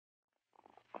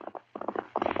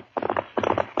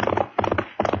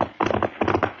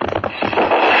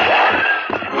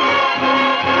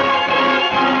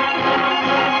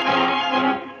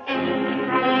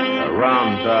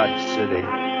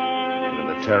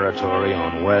territory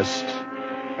on West,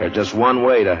 there's just one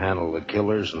way to handle the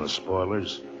killers and the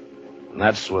spoilers, and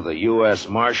that's with a U.S.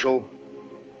 Marshal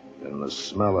and the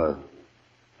smell of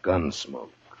Gunsmoke.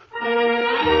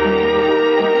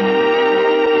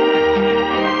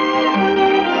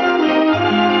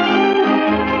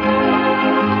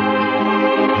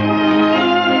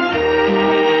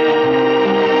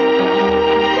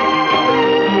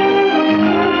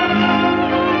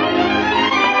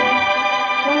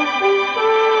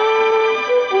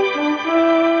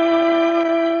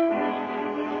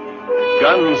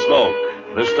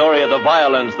 Gunsmoke, the story of the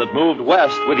violence that moved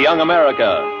west with young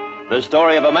America. The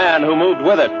story of a man who moved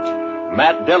with it.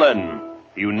 Matt Dillon,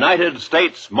 United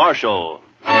States Marshal.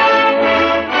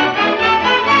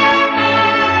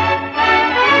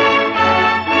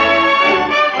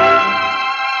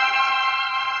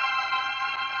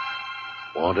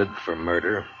 Wanted for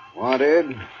murder.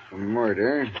 Wanted for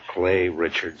murder. Clay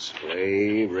Richards.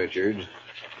 Clay Richards.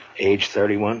 Age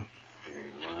 31.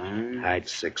 31. Height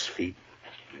 6 feet.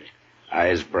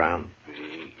 Eyes brown.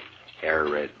 Hair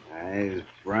red. Eyes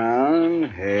brown,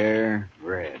 hair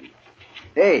red.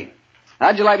 Hey,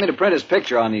 how'd you like me to print his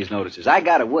picture on these notices? I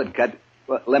got a woodcut.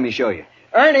 Well, let me show you.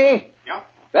 Ernie! Yeah?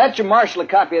 Fetch your marshal a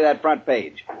copy of that front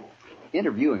page.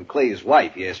 Interviewing Clay's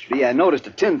wife yesterday, I noticed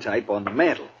a tintype on the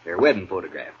mantel, their wedding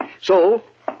photograph. So,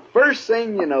 first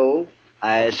thing you know,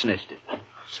 I snitched it.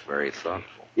 It's very thoughtful.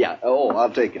 Yeah,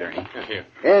 I'll take it, Ernie. Here.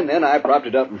 And then I propped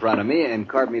it up in front of me and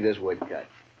carved me this woodcut.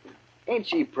 Ain't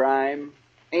she prime?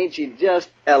 Ain't she just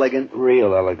elegant?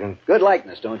 Real elegant. Good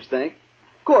likeness, don't you think?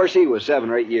 Of course, he was 7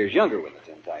 or 8 years younger with the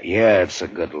tintype. Yeah, it's a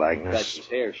good That's likeness. his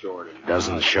hair short. And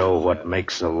Doesn't show what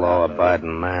makes a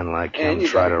law-abiding man like him and you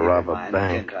try gotta to keep rob in a mind the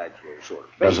bank. tintype's a little short.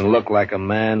 Doesn't look like a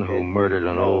man who murdered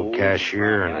an old No,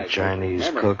 cashier and I a Chinese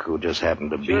remember. cook who just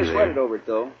happened to be Sure sweated there. over it,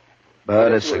 though.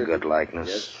 But it's a Worth good it. likeness.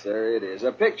 Yes, sir, it is.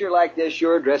 A picture like this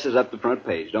sure dresses up the front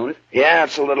page, don't it? Yeah,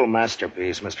 it's a little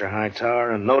masterpiece, Mr.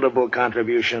 Hightower, a notable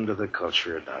contribution to the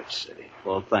culture of Dodge City.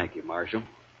 Well, thank you, Marshal.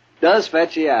 Does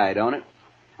fetch the eye, don't it?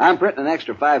 I'm printing an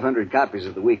extra 500 copies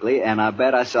of the weekly, and I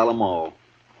bet I sell them all.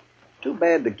 Too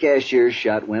bad the cashier's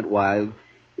shot went wild.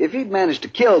 If he'd managed to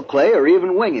kill Clay or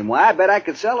even wing him, why, I bet I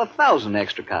could sell 1,000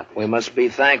 extra copies. We must be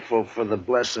thankful for the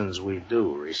blessings we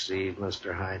do receive,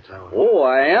 Mr. Hightower. Oh,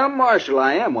 I am, Marshal,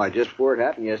 I am. Why, just before it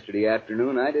happened yesterday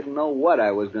afternoon, I didn't know what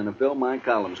I was going to fill my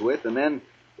columns with, and then,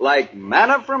 like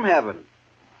manna from heaven,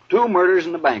 2 murders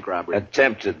and a bank robbery.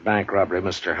 Attempted bank robbery,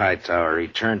 Mr. Hightower. He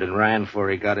turned and ran before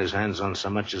he got his hands on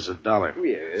so much as $1.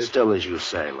 Yes. Still, as you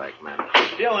say, like man.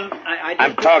 Dillon,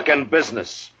 I'm talking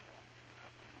business.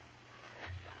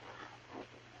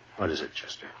 What is it,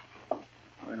 Chester?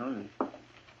 Well,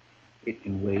 it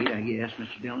can wait, I guess,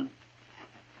 Mr. Dillon.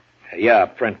 Yeah,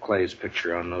 print Clay's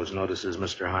picture on those notices,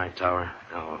 Mr. Hightower.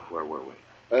 Oh, where were we?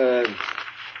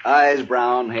 Eyes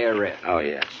brown, hair red. Oh,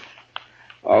 yes.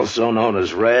 Also known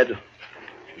as Red,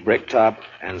 Bricktop,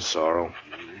 and Sorrel.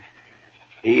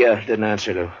 He didn't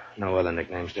answer to no other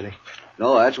nicknames, did he?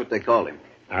 No, that's what they called him.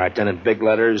 All right, then in big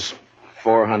letters,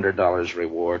 $400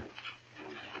 reward.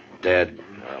 Dead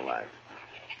or alive.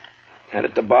 And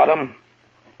at the bottom,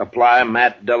 apply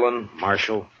Matt Dillon,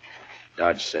 Marshal,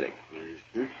 Dodge City.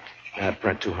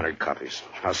 Print 200 copies.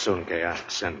 How soon can I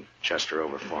send Chester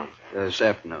over for him? This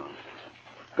afternoon.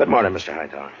 Good morning, Mr.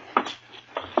 Hightower.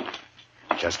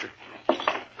 Chester?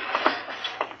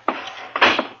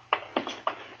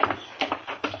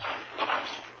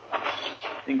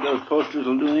 Think those posters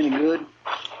will do any good?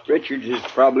 Richards is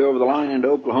probably over the line into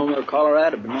Oklahoma or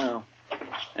Colorado by now.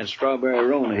 That strawberry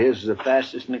roan of his is the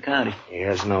fastest in the county. He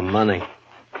has no money.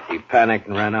 He panicked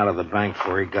and ran out of the bank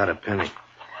before he got a penny.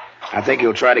 I think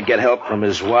he'll try to get help from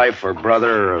his wife or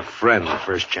brother or a friend the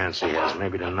first chance he has,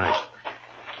 maybe tonight.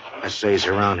 I say he's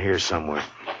around here somewhere.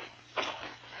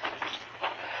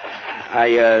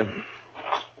 I'm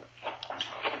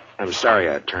sorry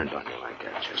I turned on you like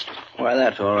that, Chester. Why,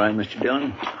 that's all right, Mr.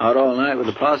 Dillon. Out all night with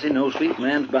a posse, no sleep,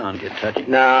 man's bound to get touchy.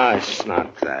 No, it's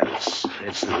not that.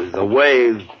 It's the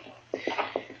way...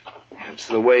 It's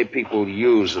the way people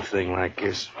use a thing like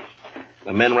this.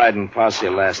 The men riding posse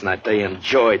last night, they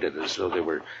enjoyed it as though they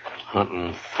were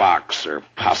hunting fox or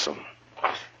possum.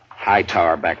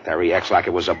 Hightower back there, he acts like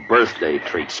it was a birthday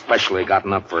treat, specially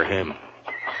gotten up for him.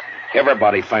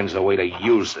 Everybody finds a way to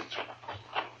use it.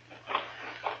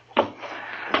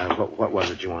 What was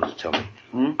it you wanted to tell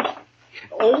me?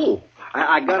 Oh,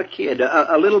 I got a kid,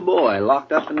 a little boy,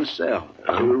 locked up in the cell.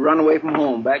 He run away from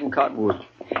home back in Cottonwood.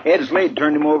 Ed Slade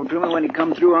turned him over to me when he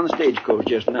come through on the stagecoach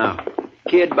just now.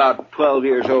 Kid about 12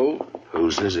 years old.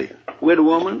 Whose is he? Widow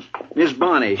woman. Miss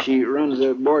Bonnie, she runs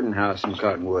a boarding house in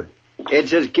Cottonwood. Ed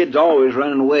says kid's always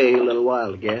running away a little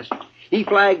wild, I guess. He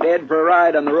flagged Ed for a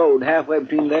ride on the road halfway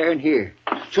between there and here.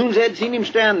 Soon as Ed seen him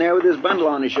stand there with his bundle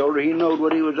on his shoulder, he knowed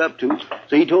what he was up to.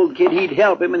 So he told the kid he'd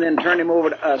help him and then turn him over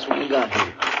to us when he got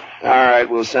here. All right,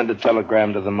 we'll send a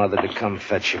telegram to the mother to come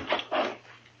fetch you.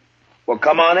 Well,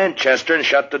 come on in, Chester, and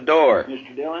shut the door.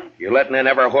 Mr. Dillon? You're letting in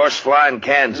every horsefly in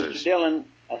Kansas. Mr. Dillon,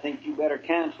 I think you better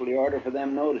cancel the order for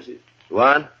them notices.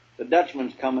 What? The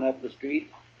Dutchman's coming up the street,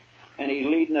 and he's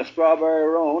leading a strawberry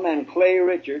roan, and Clay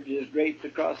Richards is draped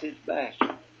across his back.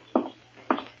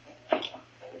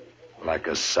 Like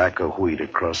a sack of wheat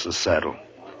across the saddle.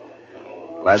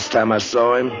 Last time I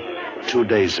saw him, 2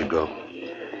 days ago,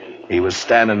 he was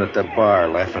standing at the bar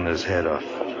laughing his head off.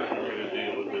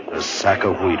 A sack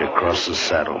of wheat across the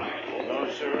saddle.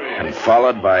 And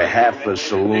followed by half the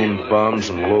saloon bums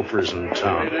and loafers in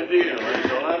town.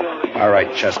 All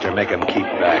right, Chester, make him keep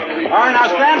back. All right, now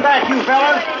stand back, you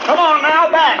fellas. Come on now,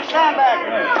 back. Stand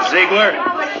back. Ziegler?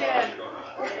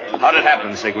 How'd it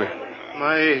happen, Ziegler?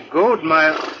 My goat,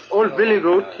 my old billy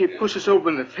goat, he pushes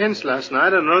open the fence last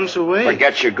night and runs away.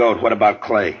 Forget your goat. What about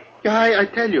Clay? Yeah, I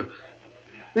tell you.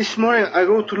 This morning I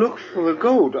go to look for the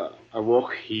goat. I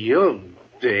walk here,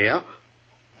 there.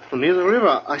 Near the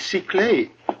river, I see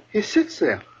Clay. He sits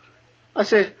there. I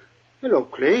say, hello,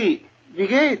 Clay. Wie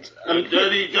geht's? You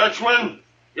dirty Dutchman.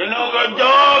 You no good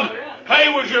dog. Clay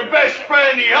was your best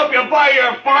friend. He helped you buy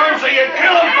your farm, so you kill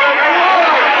him for your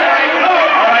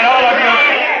All right, all of you.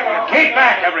 Keep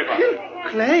back, everybody.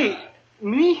 Clay?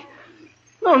 Me?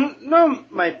 No,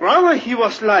 my brother, he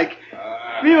was like...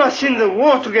 We was in the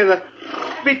war together.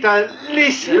 Peter,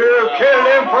 listen. You killed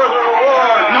him for the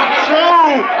reward. Not so!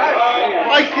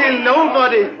 I killed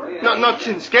nobody. Not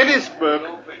since Gettysburg.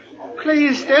 Clay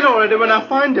is dead already when I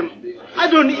find him. I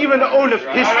don't even own a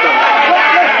pistol.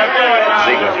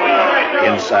 Ziegler,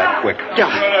 inside, quick.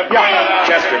 Yeah.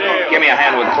 Chester, give me a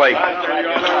hand with Clay. All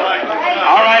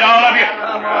right, all of you.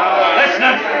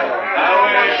 Listen.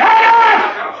 Shut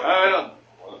up!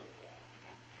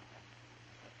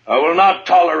 I will not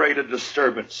tolerate a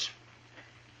disturbance.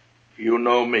 You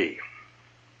know me.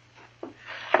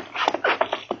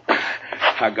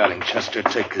 I got him, Chester.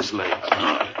 Take his leg.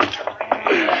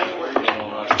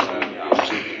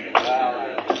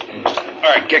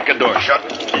 All right, kick the door shut.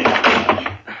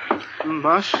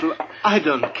 Marshal, I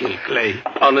don't kill Clay.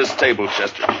 On this table,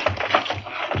 Chester.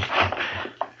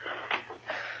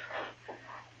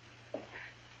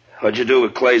 What'd you do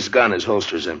with Clay's gun? His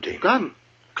holster's empty. Gun?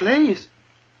 Clay's?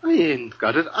 I ain't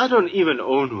got it. I don't even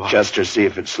own one. Chester, see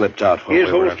if it slipped out. His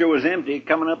holster was empty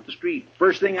coming up the street.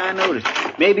 First thing I noticed.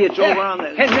 Maybe it's over on the...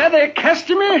 Another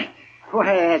customer?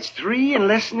 Why, that's 3 in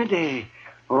less than a day.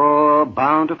 Oh,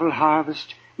 bountiful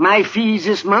harvest. My fees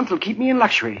this month will keep me in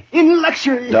luxury. In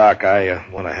luxury! Doc, I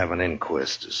want to have an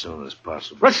inquest as soon as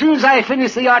possible. Well, as soon as I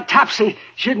finish the autopsy,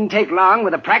 shouldn't take long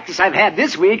with the practice I've had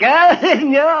this week, huh?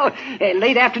 No.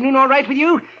 Late afternoon all right with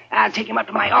you? I'll take him up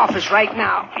to my office right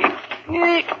now.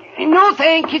 No,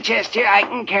 thank you, Chester. I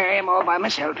can carry him all by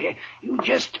myself here. You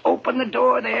just open the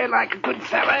door there like a good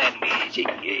fella and...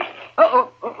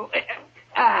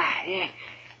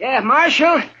 Yeah,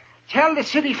 Marshal, tell the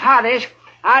city fathers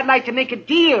I'd like to make a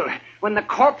deal when the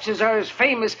corpses are as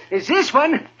famous as this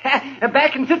one.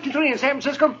 Back in 53 in San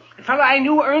Francisco, a fellow I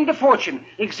knew earned a fortune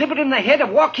exhibiting the head of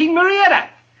Joaquin Murrieta.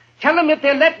 Tell them if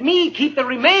they'll let me keep the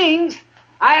remains,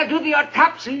 I'll do the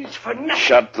autopsies for nothing.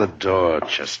 Shut the door,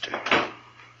 Chester.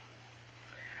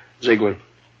 Ziegler,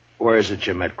 where is it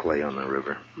you met Clay on the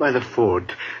river? By the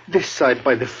ford. This side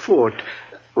by the fort.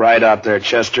 Ride out there,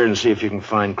 Chester, and see if you can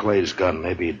find Clay's gun.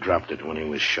 Maybe he dropped it when he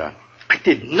was shot. I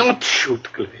did not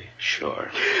shoot Clay. Sure.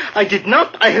 I did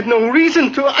not. I had no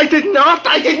reason to. I did not.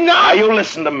 Now, you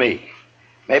listen to me.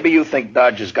 Maybe you think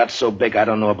Dodge has got so big I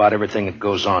don't know about everything that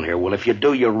goes on here. Well, if you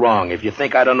do, you're wrong. If you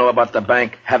think I don't know about the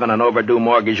bank having an overdue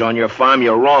mortgage on your farm,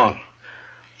 you're wrong.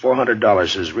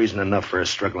 $400 is reason enough for a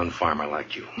struggling farmer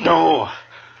like you. No.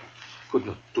 Could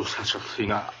not do such a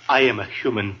thing. I am a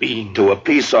human being. To a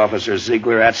peace officer,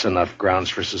 Ziegler, that's enough grounds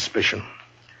for suspicion.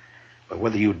 But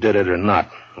whether you did it or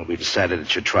not will be decided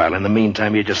at your trial. In the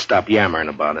meantime, you just stop yammering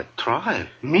about it. Trial?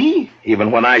 Me?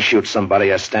 Even when I shoot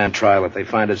somebody, I stand trial. If they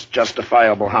find it's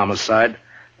justifiable homicide,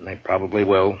 and they probably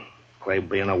will, Clay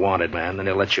being a wanted man, then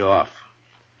they'll let you off.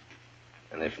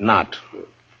 And if not...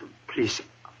 Please,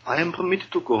 I am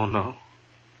permitted to go now.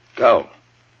 Go.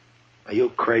 Are you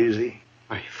crazy?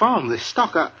 My farm, the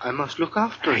stock, I must look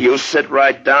after it. You sit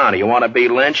right down. You want to be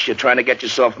lynched? You're trying to get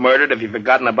yourself murdered? Have you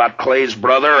forgotten about Clay's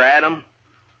brother, Adam?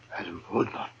 Adam would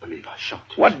not believe I shot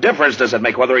him. What difference does it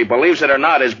make whether he believes it or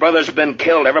not? His brother's been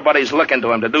killed. Everybody's looking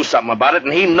to him to do something about it,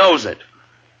 and he knows it.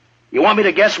 You want me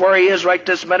to guess where he is right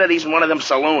this minute? He's in one of them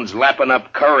saloons, lapping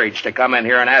up courage to come in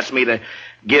here and ask me to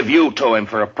give you to him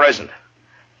for a present.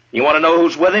 You want to know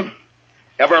who's with him?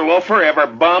 Every loafer, every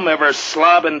bum, every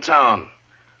slob in town.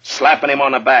 Slapping him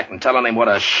on the back and telling him what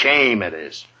a shame it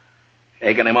is.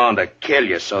 Taking him on to kill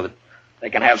you so that they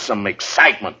can have some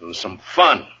excitement and some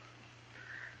fun.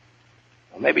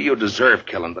 Well, maybe you deserve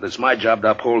killing, but it's my job to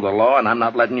uphold the law, and I'm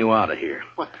not letting you out of here.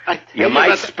 But I tell You might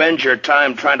that... spend your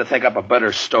time trying to think up a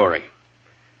better story.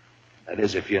 That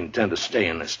is, if you intend to stay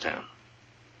in this town.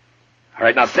 All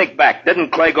right, now think back.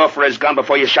 Didn't Clay go for his gun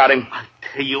before you shot him? I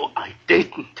tell you, I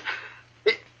didn't.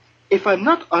 If I'm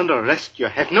not under arrest, you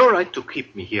have no right to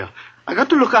keep me here. I got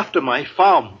to look after my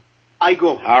farm. I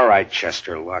go. All right,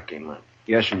 Chester, lock him up.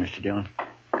 Yes, sir, Mr. Dillon.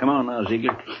 Come on now,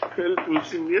 Ziegler. Help me,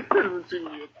 senor. Help me,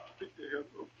 senor.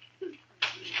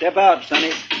 Step out,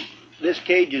 Sonny. This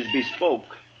cage is bespoke.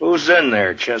 Who's in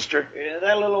there, Chester?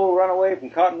 That little old runaway from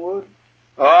Cottonwood?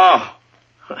 Oh.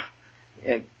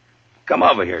 Yeah, come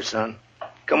over here, son.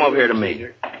 Come over here to me.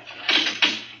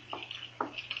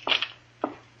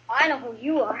 I know who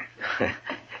you are.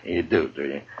 You do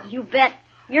you? You bet.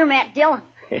 You're Matt Dillon.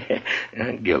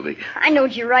 Guilty. I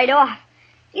knowed you right off.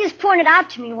 You just pointed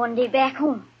out to me one day back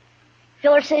home.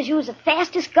 Filler says you was the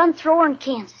fastest gun thrower in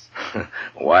Kansas.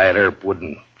 Wyatt Earp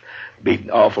wouldn't be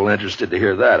awful interested to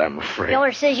hear that, I'm afraid.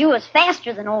 Filler says you was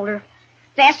faster than Older.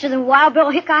 Faster than Wild Bill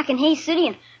Hickok in Hayes City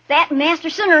and Fat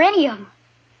Masterson or any of them.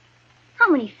 How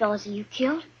many fellas have you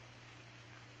killed?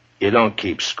 You don't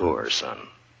keep score, son.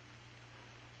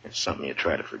 It's something you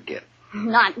try to forget.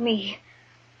 Not me.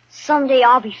 Someday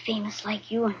I'll be famous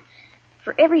like you, and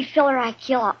for every filler I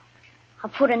kill, I'll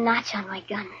put a notch on my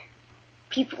gun.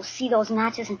 People will see those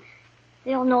notches, and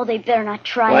they'll know they better not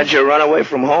try. Why'd you run away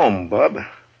from home, Bub?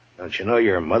 Don't you know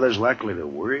your mother's likely to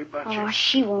worry about you? Oh,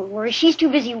 she won't worry. She's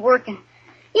too busy working.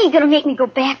 You ain't gonna make me go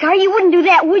back, are you? You wouldn't do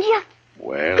that, would you?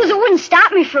 Well... Because it wouldn't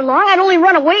stop me for long. I'd only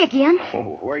run away again.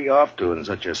 Oh, where are you off to in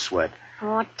such a sweat?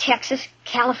 Oh, Texas,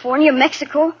 California,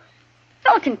 Mexico.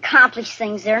 Fella can accomplish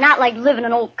things there, not like living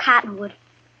in old Cottonwood.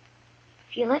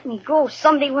 If you let me go,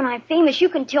 someday when I'm famous, you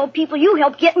can tell people you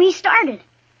helped get me started.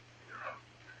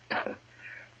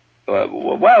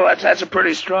 Well, that's a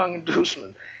pretty strong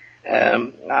inducement.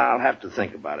 I'll have to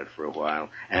think about it for a while.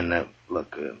 And,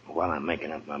 look, while I'm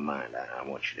making up my mind, I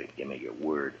want you to give me your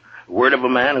word. Word of a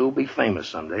man who'll be famous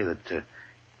someday that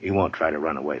he won't try to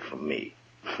run away from me.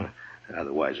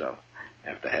 Otherwise, I'll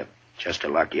have to have Chester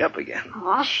lock you up again. Oh,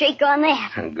 I'll shake on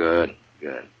that. Good.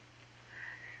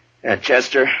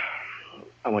 Chester,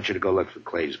 I want you to go look for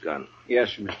Clay's gun.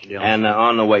 Yes, sir, Mr. Dillon. And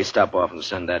on the way, stop off and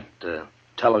send that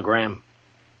telegram.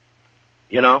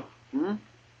 You know? Hmm?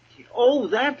 Oh,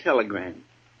 that telegram.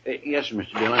 Yes, sir,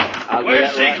 Mr. Dillon. I'll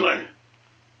Where's get that Ziegler? right.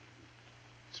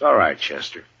 It's all right,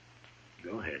 Chester.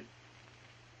 Go ahead.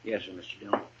 Yes, sir, Mr.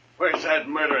 Dillon. Where's that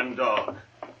murdering dog?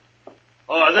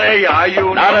 Oh, there you are,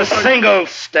 you... Not a single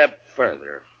step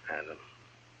further, Adam.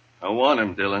 I want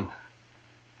him, Dillon.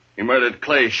 He murdered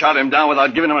Clay, shot him down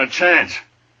without giving him a chance.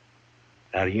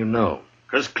 How do you know?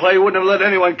 Because Clay wouldn't have let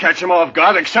anyone catch him off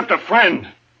guard except a friend.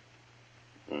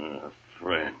 A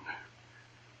friend.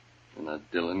 And now,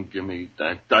 Dillon, give me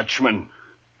that Dutchman.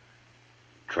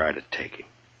 Try to take him.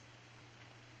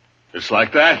 Just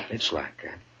like that? It's like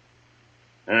that.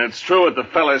 And it's true what the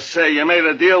fellas say. You made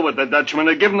a deal with the Dutchman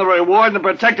to give him the reward and to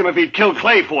protect him if he'd kill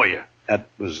Clay for you. That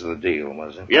was the deal,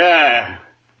 was it? Yeah.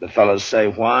 The fellas say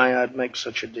why I'd make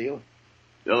such a deal?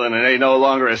 Dillon, it ain't no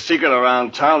longer a secret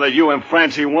around town that you and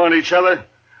Francie want each other.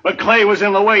 But Clay was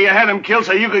in the way. You had him killed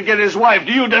so you could get his wife.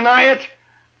 Do you deny it?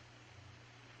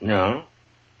 No.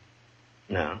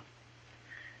 It'll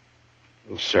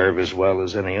serve as well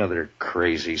as any other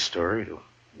crazy story to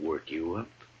work you up.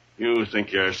 You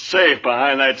think you're safe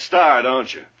behind that star,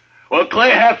 don't you? Well,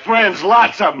 Clay had friends,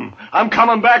 lots of them. I'm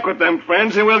coming back with them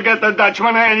friends, and we'll get the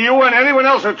Dutchman and you and anyone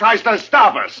else who tries to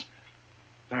stop us.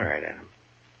 All right, Adam.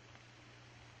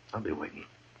 I'll be waiting.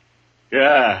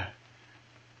 Yeah.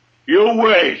 You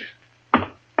wait.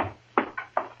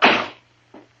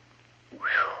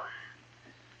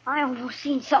 I almost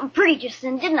seen something pretty just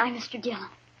then, didn't I, Mr. Dillon?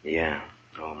 Yeah,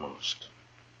 almost.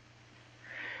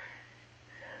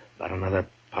 About another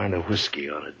pint of whiskey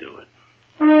ought to do it.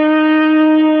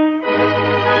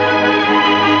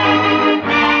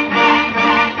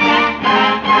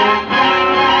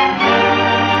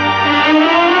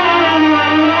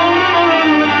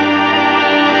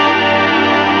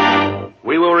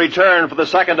 We will return for the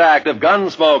second act of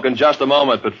Gunsmoke in just a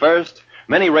moment, but first,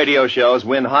 many radio shows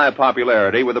win high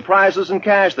popularity with the prizes and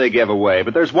cash they give away,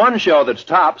 but there's one show that's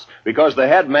tops because the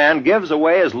head man gives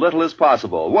away as little as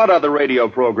possible. What other radio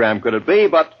program could it be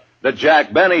but The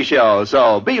Jack Benny Show,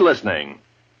 so be listening.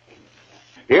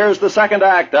 Here's the second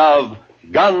act of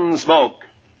Gunsmoke.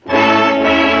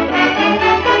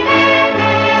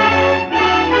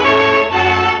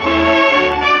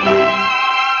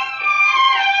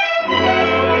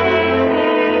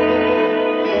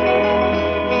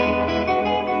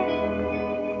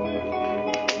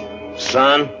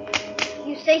 Son?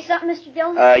 You say something, Mr.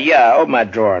 Dillon? Yeah, open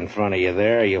that drawer in front of you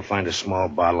there. You'll find a small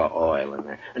bottle of oil in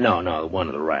there. No, the one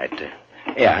to the right there.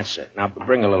 Yeah, that's it. Now,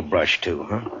 bring a little brush, too,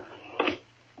 huh?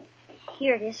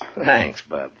 Here it is. Thanks,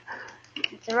 bub.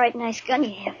 It's a right nice gun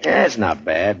you have. Yeah, it's not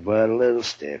bad, but a little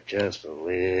stiff. Just a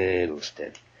little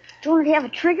stiff. Don't it have a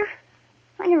trigger?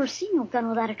 I never seen no gun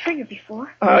without a trigger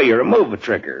before. Oh, you remove a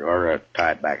trigger or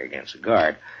tie it back against a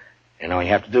guard. And all you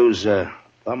have to do is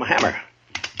thumb a hammer.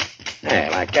 Yeah,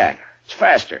 like that. It's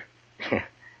faster. Yeah,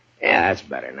 that's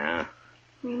better now.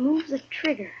 Remove the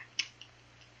trigger.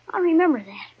 I remember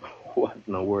that. What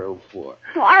in the world for?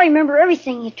 Well, I remember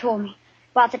everything you told me.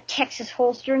 About the Texas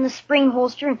holster and the spring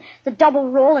holster and the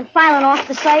double roll and filing off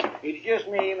the sight. It's just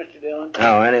me, Mr. Dillon.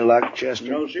 Oh, any luck, Chester?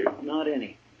 No, sir, not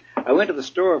any. I went to the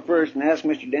store first and asked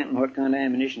Mr. Denton what kind of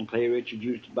ammunition Clay Richards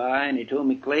used to buy, and he told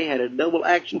me Clay had a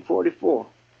double-action .44.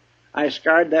 I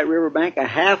scoured that riverbank a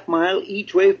half-mile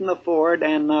each way from the ford,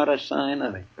 and not a sign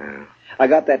of it. Yeah. I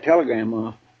got that telegram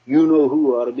off. You know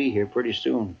who ought to be here pretty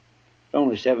soon. It's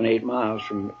only 7-8 miles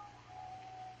from...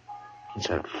 Is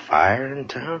that fire in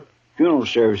town? Funeral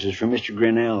services for Mr.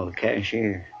 Grinnell, the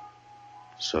cashier.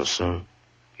 So soon?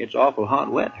 It's awful hot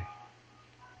weather.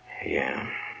 Yeah.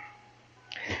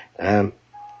 Any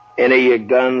of your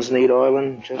guns need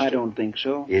oiling, Chester? I don't think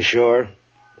so. You sure?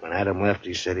 When Adam left,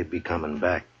 he said he'd be coming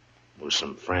back with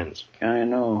some friends. I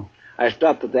know. I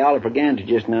stopped at the Oliver Gantry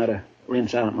just now to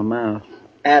rinse out my mouth.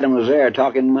 Adam was there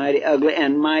talking mighty ugly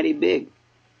and mighty big.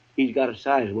 He's got a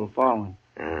sizable following.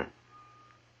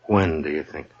 When do you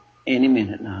think? Any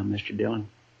minute now, Mr. Dillon.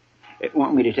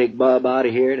 Want me to take Bob out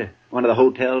of here to one of the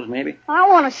hotels, maybe? I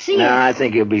want to see No, it. I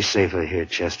think you'll be safer here,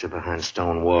 Chester, behind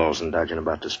stone walls and dodging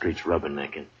about the streets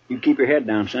rubbernecking. You keep your head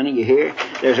down, Sonny. You hear?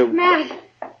 There's a... Matt,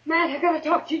 I gotta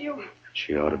talk to you.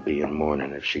 She ought to be in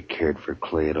mourning. If she cared for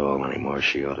Clay at all anymore,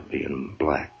 she ought to be in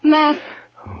black. Matt,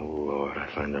 Oh, Lord, I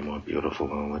find her more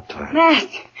beautiful all the time. Matt,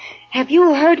 have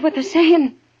you heard what they're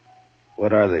saying?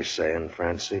 What are they saying,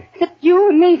 Francie? That you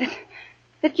and me,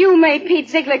 that you made Pete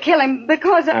Ziegler kill him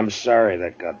because of... I'm sorry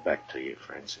that got back to you,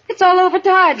 Francie. It's all over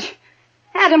Dodge.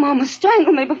 Adam almost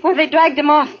strangled me before they dragged him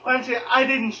off. Francie, I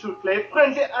didn't shoot Clay.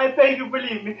 Francie, I beg you,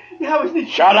 believe me. How is it?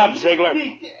 Shut up, Ziegler.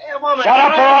 Shut Shut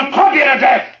up or I'll club you to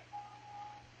death!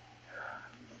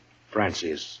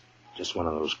 Francie, it's just one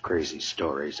of those crazy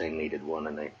stories. They needed one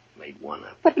and they made one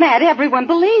up. But, Matt, everyone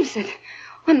believes it.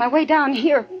 On my way down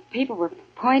here, people were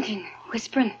pointing,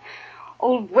 whispering.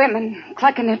 Old women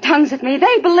clucking their tongues at me.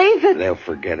 They believe it. They'll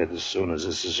forget it as soon as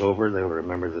this is over. They'll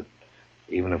remember that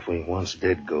even if we once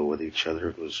did go with each other,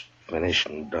 it was finished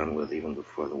and done with even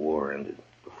before the war ended,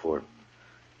 before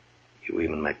you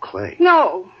even met Clay.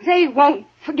 No, they won't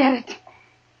forget it.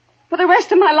 For the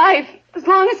rest of my life, as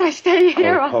long as I stay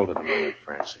here. Hold it a minute,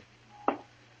 Francie.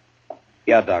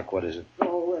 Yeah, Doc, what is it?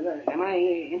 Oh, am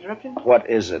I interrupting? What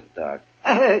is it, Doc?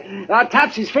 Our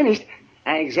Topsy's finished.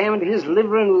 I examined his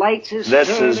liver and lights, his... This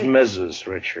is Mrs.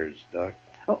 Richards, Doc.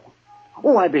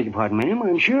 Oh, I beg your pardon, ma'am.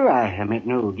 I'm sure I meant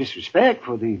no disrespect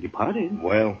for the departed.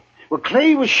 Well,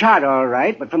 Clay was shot all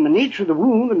right, but from the nature of the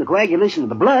wound and the coagulation of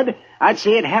the blood, I'd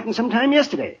say it happened sometime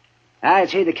yesterday. I'd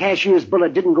say the cashier's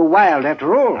bullet didn't go wild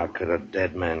after all. how could a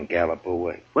dead man gallop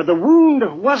away? Well, the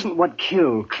wound wasn't what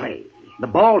killed Clay. The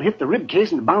ball hit the rib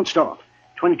case and bounced off.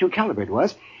 22 caliber it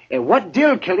was. What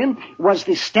did kill him was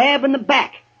the stab in the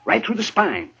back, right through the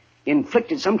spine,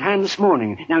 inflicted sometime this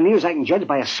morning. Now, near as I can judge,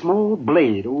 by a small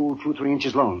blade, 2 or 3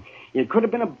 inches long. It could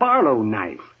have been a Barlow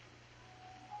knife.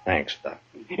 Thanks, Doc.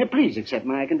 Please accept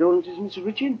my condolences, Mr.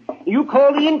 Richard. You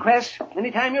call the inquest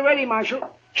anytime you're ready,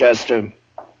 Marshal. Chester,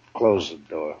 close the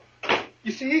door.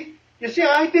 You see,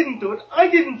 I didn't do it. I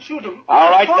didn't shoot him. All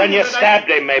right, I told then you that stabbed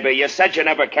him, maybe. You said you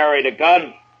never carried a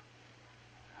gun.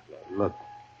 Look,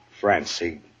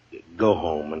 Francie, go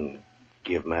home and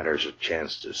give matters a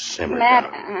chance to simmer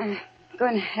Matt, down. I'm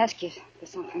going to ask you for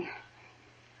something.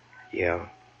 Yeah?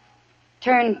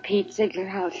 Turn Pete Ziegler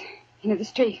out into the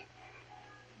street.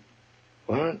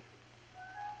 What?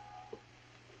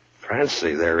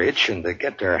 Francie, they're itching to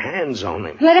get their hands on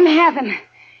him. Let him have him.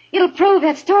 It'll prove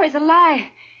that story's a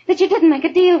lie, that you didn't make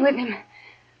a deal with him.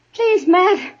 Please,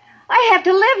 Matt, I have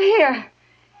to live here.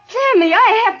 Hear me,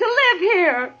 I have to live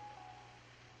here.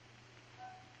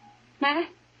 Matt?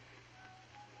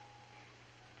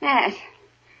 Matt.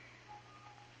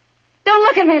 Don't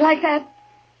look at me like that.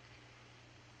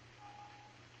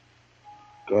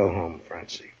 Go home,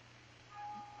 Francie.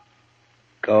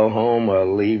 Go home or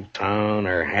leave town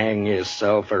or hang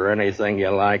yourself or anything you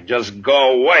like. Just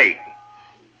go away.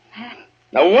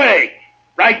 Away!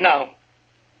 Right now.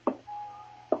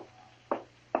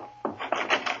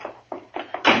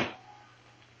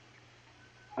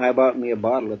 I bought me a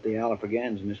bottle at the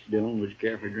Alafragans, Mr. Dillon. Would you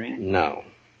care for a drink? No.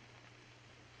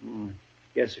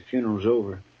 Guess the funeral's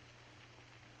over.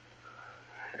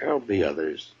 There'll be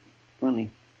others. Funny.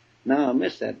 No, I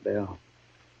missed that bell.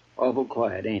 Awful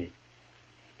quiet, ain't it?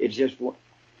 It's just one.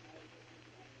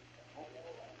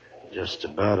 Just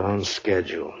about on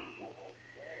schedule.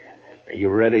 Are you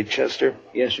ready, Chester?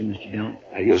 Yes, sir, Mr. Dillon.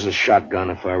 I'd use a shotgun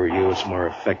if I were you. It's more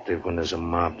effective when there's a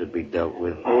mob to be dealt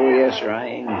with. Oh, yes, sir, I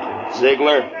aim to.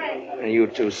 Ziegler, and you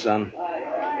too, son.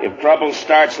 If trouble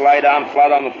starts, lie down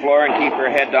flat on the floor and keep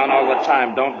your head down all the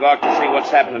time. Don't gawk to see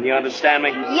what's happening. You understand me?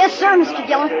 Yes, sir, Mr.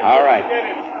 Dillon. All right.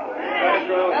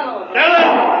 Dillon!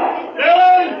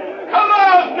 Dillon! Come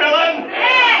on, Dillon!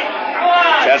 Come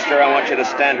on! Chester, I want you to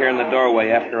stand here in the doorway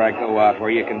after I go out,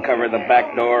 where you can cover the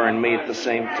back door and me at the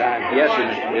same time. Yes, sir,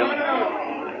 Mr. Dillon.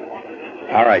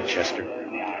 All right, Chester.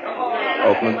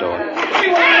 Open the door. Come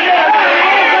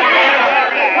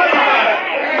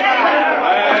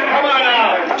on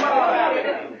now.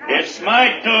 It's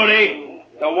my duty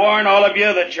to warn all of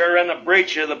you that you're in the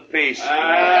breach of the peace.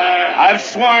 I've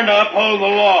sworn to uphold the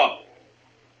law.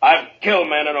 I've killed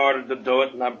men in order to do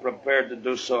it, and I'm prepared to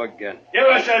do so again. Give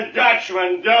us a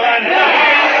Dutchman, Dillon. Men!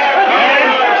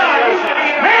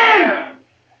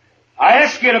 I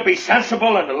ask you to be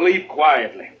sensible and to leave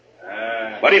quietly.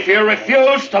 But if you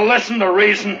refuse to listen to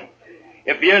reason,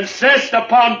 if you insist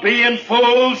upon being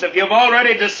fools, if you've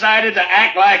already decided to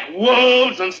act like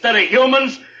wolves instead of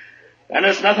humans, then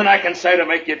there's nothing I can say to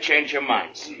make you change your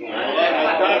minds. A Dutchman.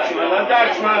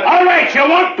 All right, you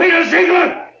want Peter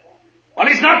Ziegler? Well,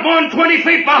 he's not more than 20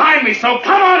 feet behind me, so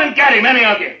come on and get him, any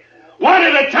of you. One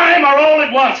at a time or all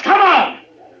at once. Come on.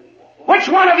 Which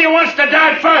one of you wants to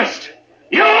die first?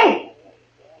 You?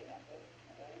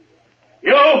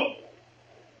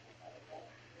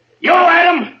 You,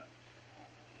 Adam?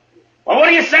 Well, what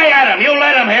do you say, Adam? You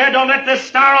let him here. Don't let this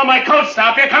star on my coat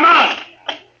stop you. Come on.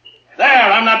 There,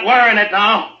 I'm not wearing it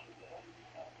now.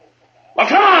 Well,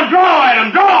 come on, draw,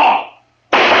 Adam, draw.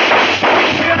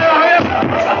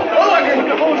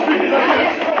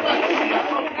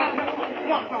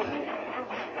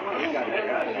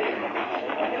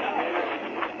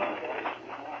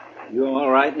 You all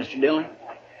right, Mr. Dillon?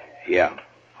 Yeah.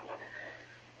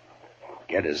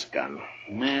 Get his gun.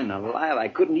 Man alive, I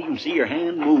couldn't even see your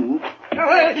hand move.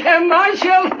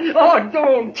 Marshal? Oh,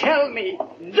 don't tell me.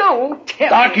 Don't tell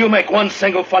Doc, me. you make one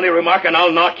single funny remark and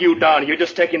I'll knock you down. You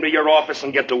just take him to your office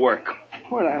and get to work.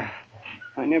 Well,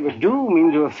 I never do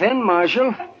mean to offend,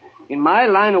 Marshal. In my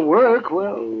line of work,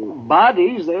 well,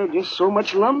 bodies, they're just so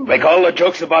much lumber. Make all the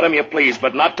jokes about him you please,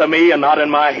 but not to me and not in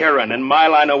my hearing. In my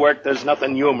line of work, there's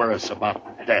nothing humorous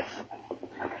about death.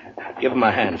 Give him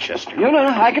a hand, Chester. No,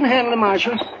 I can handle it,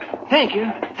 Marshal. Thank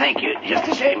you. Just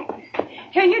the same.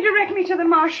 Can you direct me to the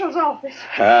marshal's office?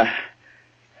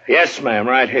 Yes, ma'am,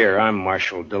 right here. I'm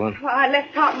Marshal Dillon. Well, I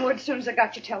left Cottonwood as soon as I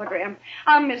got your telegram.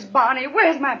 I'm Miss Bonnie.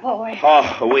 Where's my boy?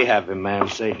 Oh, we have him, ma'am,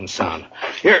 safe and sound.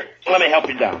 Here, let me help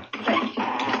you down.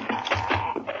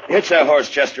 Hitch that horse,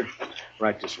 Chester.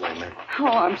 Right this way, ma'am. Oh,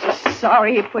 I'm so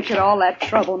sorry he put you to all that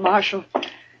trouble, Marshal.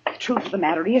 The truth of the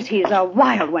matter is he is a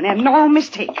wild one and no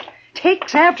mistake.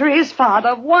 Takes after his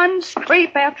father, one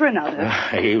scrape after another.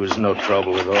 He was no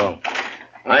trouble at all.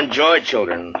 I enjoy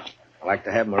children. I like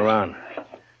to have them around.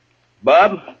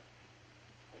 Bob,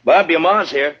 your ma's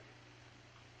here.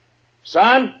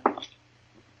 Son?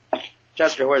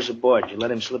 Chester, where's the boy? Did you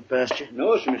let him slip past you?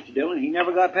 No, sir, Mr. Dillon. He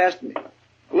never got past me.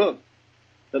 Look,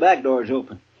 the back door's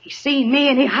open. He seen me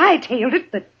and he hightailed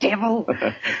it, the devil.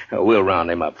 We'll round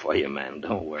him up for you, ma'am.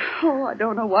 Don't worry. Oh, I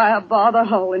don't know why I bother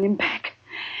hauling him back.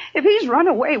 If he's run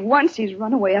away once, he's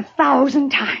run away 1,000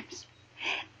 times.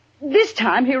 This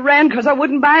time he ran because I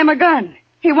wouldn't buy him a gun.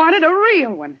 He wanted a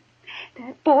real one.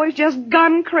 That boy's just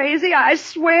gun crazy, I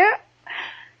swear.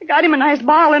 I got him a nice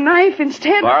Barlow knife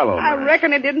instead. Barlow I knife?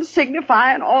 reckon it didn't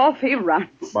signify, and off he runs.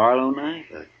 Barlow knife?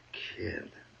 The kid.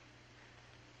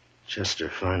 Chester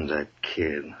finds that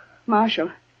kid. Marshal,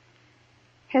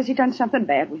 has he done something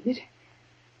bad with it?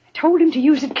 I told him to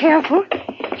use it careful.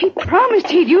 He promised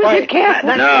he'd use it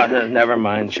careful. No, never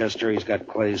mind, Chester. He's got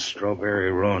Clay's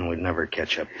strawberry roan. We'd never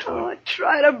catch up to him. Oh, I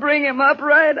try to bring him up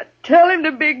right. I tell him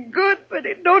to be good, but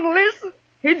he don't listen.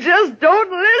 He just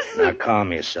don't listen. Now,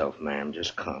 calm yourself, ma'am.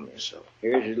 Just calm yourself.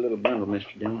 Here's his little bundle,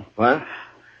 Mr. Dillon. What?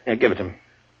 Yeah, give it to me.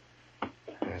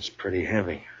 That's pretty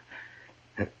heavy.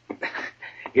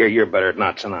 Here, you're better at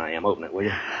knots than I am. Open it, will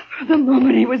you? From the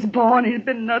moment he was born, he's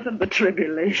been nothing but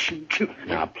tribulation to me.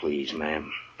 Now, please,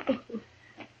 ma'am.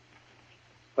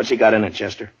 What's he got in it,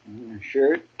 Chester?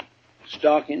 Shirt,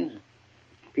 stockings,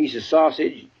 piece of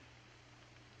sausage,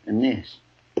 and this.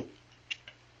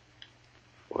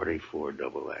 44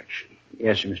 double action.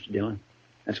 Yes, sir, Mr. Dillon.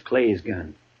 That's Clay's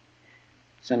gun.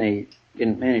 Sonny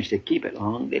didn't manage to keep it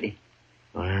long, did he?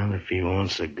 Well, if he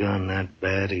wants a gun that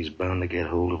bad, he's bound to get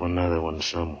hold of another one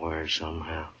somewhere,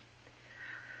 somehow.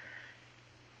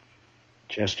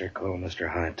 Chester, call Mr.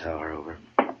 Hightower over.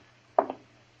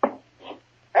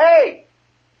 Hey!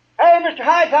 Hey, Mr.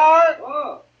 Hightower!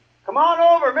 Oh. Come on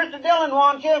over. Mr. Dillon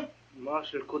wants you.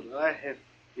 Marshal, could I have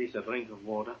please a drink of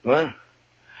water? What?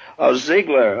 Oh,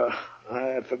 Ziegler,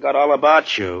 I forgot all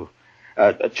about you.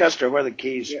 Chester, where are the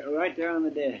keys? Yeah, right there on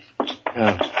the desk.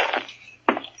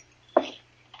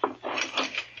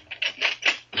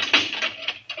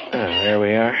 There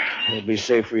we are. It'll be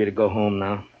safe for you to go home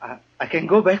now. I can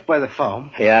go back by the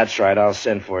farm. Yeah, that's right. I'll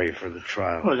send for you for the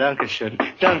trial. Oh, danke schön.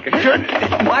 Danke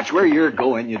schön. Watch where you're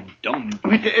going, you dumb...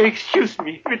 Excuse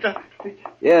me. Bitte.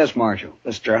 Yes, Marshal.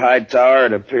 Mr. Hightower,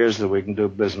 it appears that we can do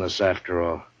business after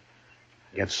all.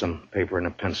 Get some paper and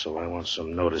a pencil. I want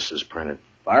some notices printed.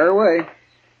 Fire away.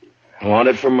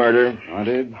 Wanted for murder.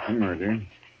 Wanted for murder.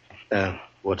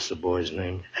 What's the boy's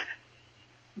name?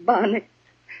 Bonnie.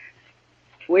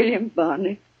 William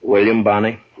Bonnie. William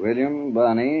Bonnie. William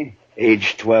Bonnie.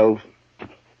 Age 12.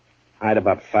 Height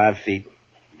about 5 feet.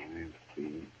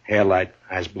 Hair light,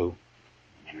 eyes blue.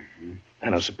 I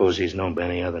don't suppose he's known by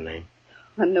any other name.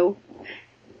 I know.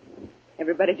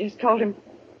 Everybody just called him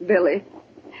Billy.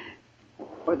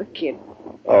 Or the Kid.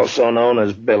 Also known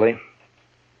as Billy.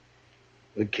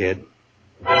 The Kid.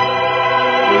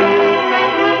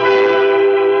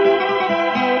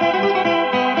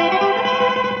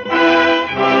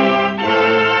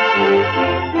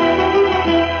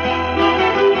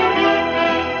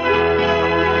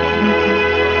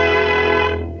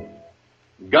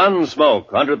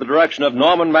 Gunsmoke, under the direction of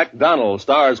Norman MacDonald,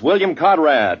 stars William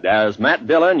Conrad as Matt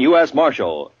Dillon, U.S.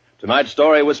 Marshal. Tonight's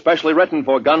story was specially written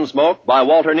for Gunsmoke by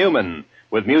Walter Newman,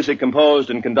 with music composed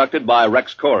and conducted by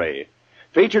Rex Corey.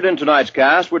 Featured in tonight's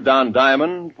cast were Don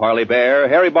Diamond, Parley Bear,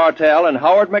 Harry Bartell, and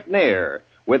Howard McNear,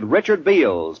 with Richard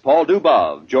Beals, Paul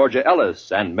Dubov, Georgia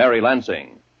Ellis, and Mary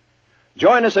Lansing.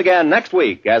 Join us again next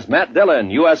week as Matt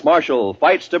Dillon, U.S. Marshal,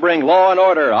 fights to bring law and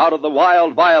order out of the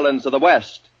wild violence of the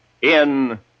West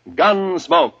in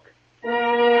Gunsmoke.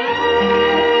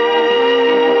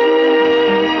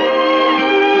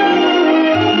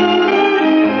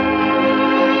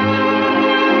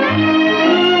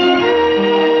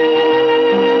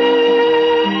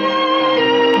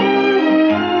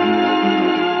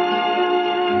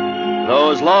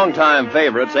 Those longtime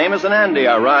favorites, Amos and Andy,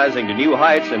 are rising to new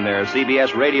heights in their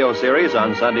CBS radio series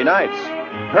on Sunday nights.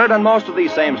 Heard on most of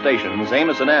these same stations,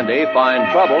 Amos and Andy find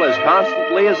trouble as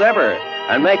constantly as ever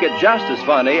and make it just as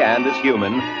funny and as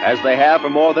human as they have for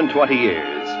more than 20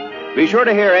 years. Be sure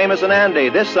to hear Amos and Andy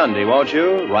this Sunday, won't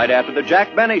you? Right after the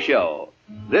Jack Benny Show.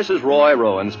 This is Roy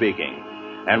Rowan speaking.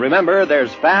 And remember,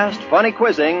 there's fast, funny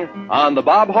quizzing on The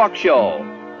Bob Hawk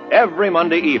Show every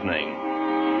Monday evening.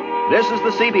 This is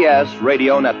the CBS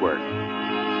Radio Network.